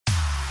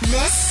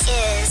This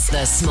is the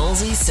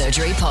Smallsy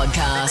Surgery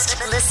Podcast.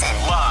 Listen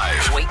Live.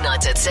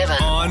 weeknights at 7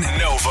 On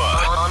Nova.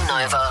 on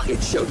Nova.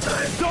 It's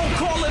showtime. Don't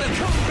call it a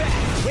comeback.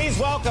 Please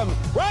welcome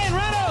Ryan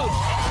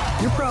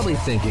Reynolds. You're probably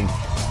thinking,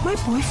 my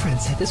boyfriend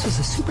said this was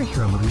a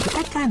superhero movie, but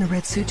that guy in the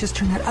red suit just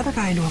turned that other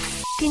guy into a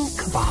fucking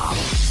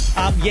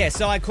kebab.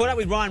 So I caught up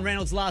with Ryan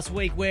Reynolds last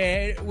week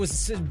where it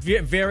was a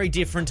very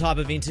different type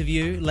of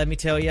interview, let me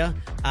tell you.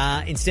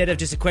 Instead of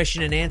just a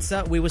question and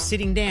answer, we were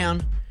sitting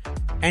down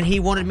and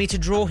he wanted me to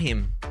draw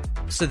him.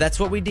 So that's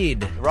what we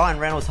did. Ryan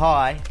Reynolds,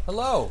 hi.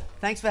 Hello.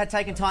 Thanks for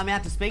taking time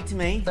out to speak to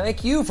me.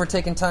 Thank you for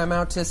taking time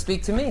out to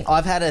speak to me.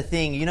 I've had a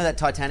thing, you know that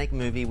Titanic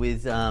movie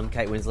with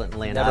Kate Winslet and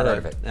Leonardo? Never heard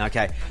of it.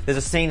 Okay. There's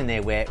a scene in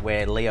there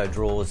where Leo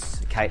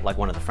draws Kate like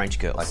one of the French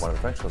girls. Like one of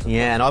the French girls?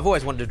 Yeah, and I've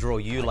always wanted to draw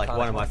you like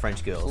one of my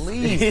French girls.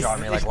 Please draw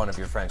me like one of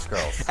your French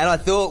girls. And I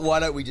thought, why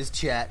don't we just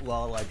chat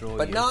while I draw you?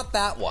 But not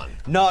that one.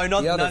 No, The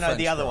other the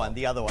French other girl. one,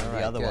 the other one, All the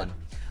right, other good. one.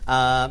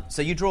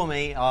 So you draw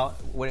me. I'm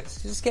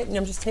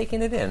just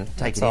taking it in. Take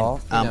That's it in, all,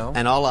 you know.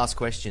 and I'll ask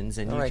questions,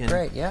 and All you right, can.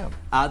 great, yeah.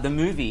 The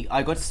movie,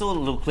 I got saw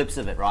little clips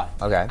of it, right?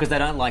 Okay. Because they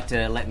don't like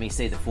to let me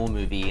see the full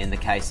movie in the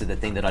case of the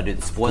thing that I do,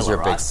 the spoiler. Because you're a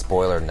right? big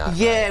spoiler nut.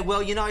 Yeah,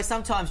 well, you know,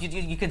 sometimes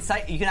you can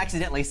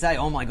accidentally say,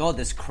 "Oh my God,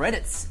 there's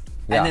credits,"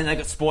 Yeah. and then they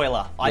got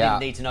spoiler. I Yeah.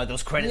 didn't need to know there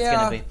was credits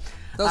Yeah. going to be.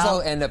 Those all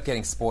end up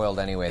getting spoiled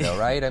anyway, though,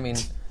 right? I mean,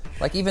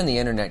 like even the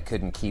internet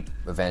couldn't keep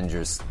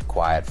Avengers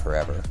quiet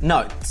forever.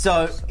 No.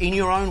 So, in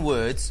your own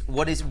words,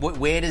 where does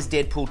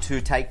Deadpool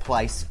 2 take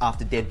place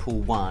after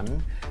Deadpool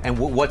 1? And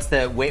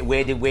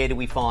where do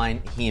we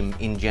find him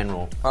in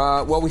general?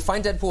 Well, we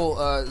find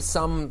Deadpool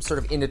some sort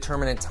of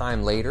indeterminate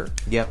time later.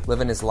 Yep.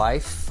 Living his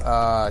life.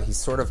 He's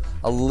sort of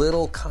a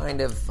little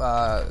kind of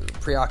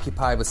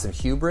preoccupied with some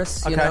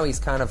hubris. You Okay. know, he's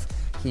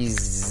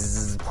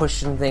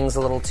pushing things a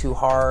little too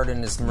hard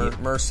in his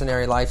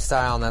mercenary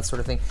lifestyle and that sort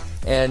of thing,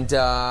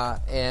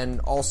 and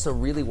also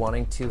really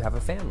wanting to have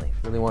a family,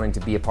 really wanting to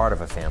be a part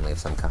of a family of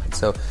some kind.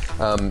 So,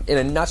 in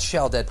a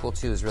nutshell, Deadpool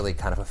 2 is really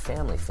kind of a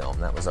family film.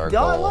 That was our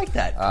goal. I like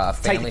that. A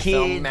Take family the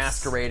film kids.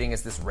 masquerading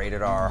as this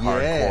rated R Yeah.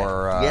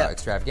 hardcore Yeah.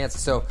 extravaganza.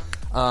 So,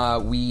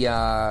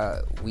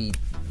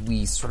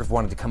 we sort of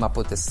wanted to come up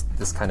with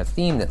this kind of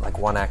theme that like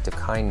one act of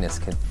kindness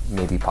can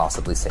maybe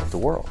possibly save the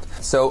world.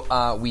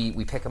 So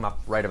we pick him up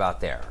right about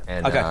there,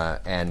 and Okay.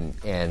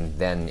 and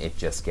then it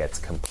just gets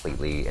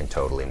completely and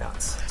totally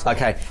nuts.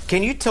 Okay,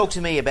 can you talk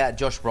to me about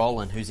Josh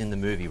Brolin, who's in the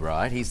movie,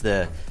 right? He's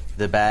the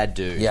bad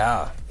dude.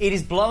 Yeah. It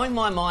is blowing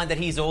my mind that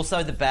he's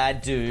also the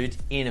bad dude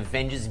in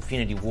Avengers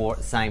Infinity War at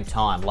the same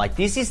time. Like,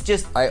 this is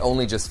just... I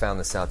only just found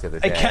this out the other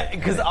day.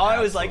 Because and it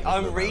I was like, absolutely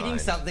I'm blew my reading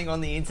mind. something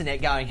on the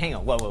internet going, hang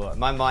on, whoa.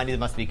 My mind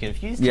must be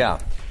confused. Yeah.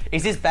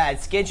 Is this bad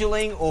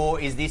scheduling, or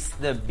is this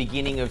the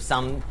beginning of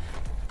some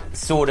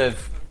sort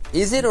of...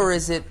 Is it, or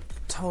is it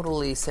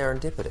totally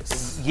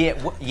serendipitous?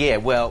 Yeah,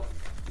 well,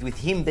 with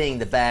him being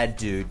the bad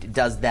dude,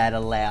 does that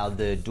allow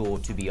the door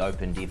to be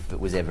opened if it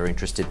was ever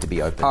interested to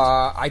be opened?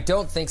 I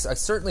don't think so. I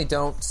certainly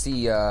don't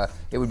see... it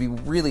would be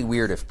really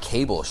weird if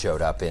Cable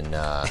showed up in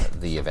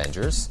the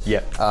Avengers.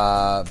 Yeah.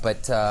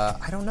 But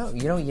I don't know.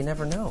 You know, you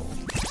never know.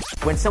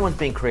 When someone's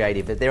being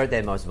creative, they're at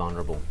their most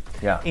vulnerable.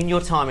 Yeah. In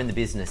your time in the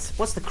business,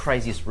 what's the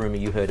craziest rumour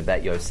you heard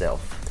about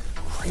yourself?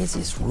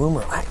 Craziest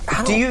rumor.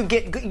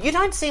 You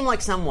don't seem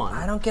like someone.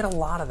 I don't get a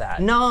lot of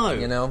that. No.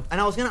 You know? And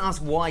I was going to ask,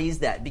 why is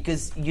that?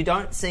 Because you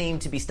don't seem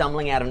to be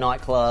stumbling out of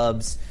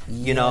nightclubs,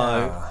 you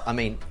know. I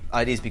mean,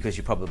 it is because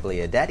you're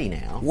probably a daddy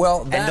now.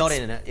 Well, and not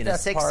in a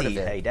that's part sexy, of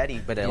it. hey daddy,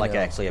 but You like know.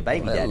 actually a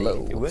baby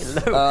Hello.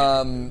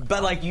 daddy.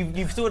 But like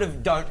you sort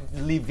of don't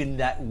live in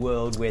that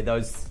world where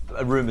those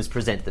rumours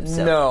present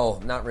themselves. No,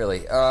 not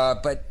really.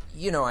 But,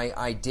 you know,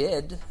 I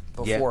did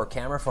before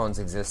camera phones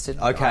existed.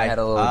 Okay. I had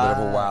a little bit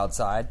of a wild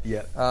side.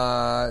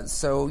 Yeah.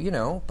 So, you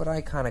know, but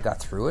I kind of got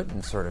through it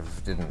and sort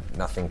of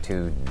nothing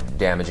too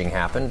damaging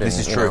happened. This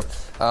and, is true.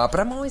 But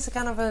I'm always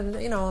kind of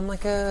I'm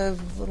like a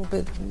little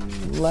bit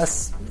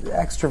less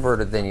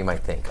extroverted than you might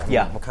think.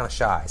 I'm kind of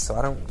shy, so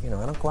I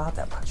don't go out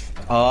that much.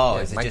 Oh,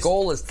 Yeah, is it my just...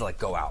 goal is to like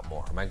go out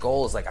more. My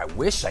goal is like I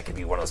wish I could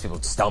be one of those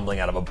people stumbling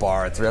out of a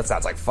bar at 3. That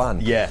sounds like fun.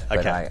 Yeah, But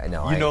okay. I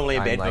know You're normally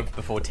in I'm bed like,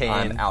 before 10.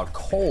 I'm out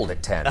cold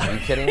at 10. Are you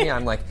kidding me?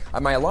 I'm like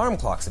my alarm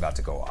clock's about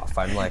to go off.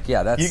 I'm like,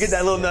 yeah, that's... You get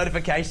that little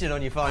notification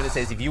on your phone that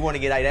says if you want to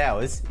get 8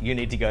 hours, you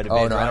need to go to bed.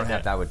 Oh no, I right don't now.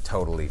 have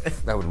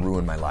that. would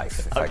ruin my life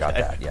if I got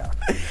that. Yeah.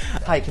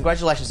 Hey,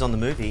 congratulations on the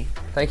movie.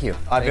 Thank you.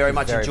 I Thank very you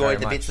much very, enjoyed very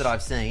the much. bits that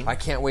I've seen. I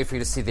can't wait for you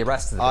to see the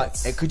rest of the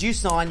bits. Could you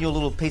sign your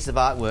little piece of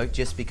artwork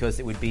just because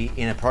it would be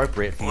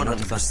inappropriate for you not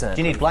to sign? 100%.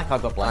 Do you need black?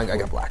 I've got black. I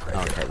got black right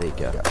here. Okay, there you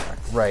go. I got black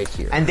right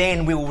here. And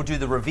then we will do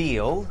the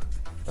reveal.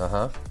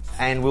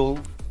 And we'll...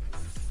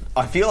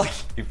 I feel like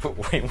you put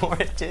way more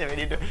into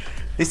it.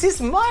 This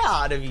is my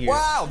art of you.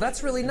 Wow,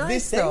 that's really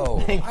nice, though.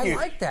 Thank I you.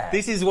 like that.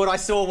 This is what I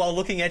saw while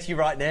looking at you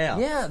right now.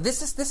 Yeah,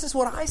 this is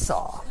what I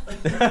saw.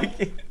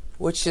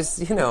 which is,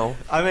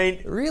 I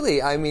mean, really,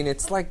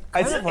 it's like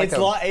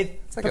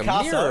it's like a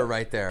mirror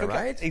right there,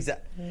 right?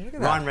 Exactly.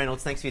 Ryan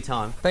Reynolds, thanks for your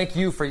time. Thank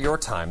you for your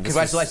time.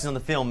 Congratulations on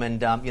the film,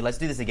 and let's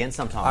do this again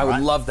sometime. I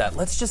would love that.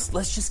 Let's just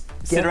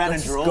sit around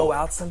and draw. Go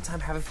out sometime,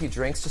 have a few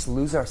drinks, just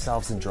lose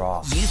ourselves and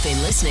draw. You've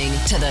been listening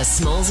to the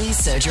Smallzy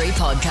Surgery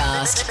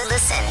Podcast.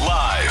 Listen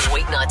live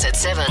weeknights at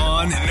 7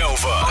 on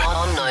Nova.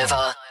 On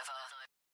Nova.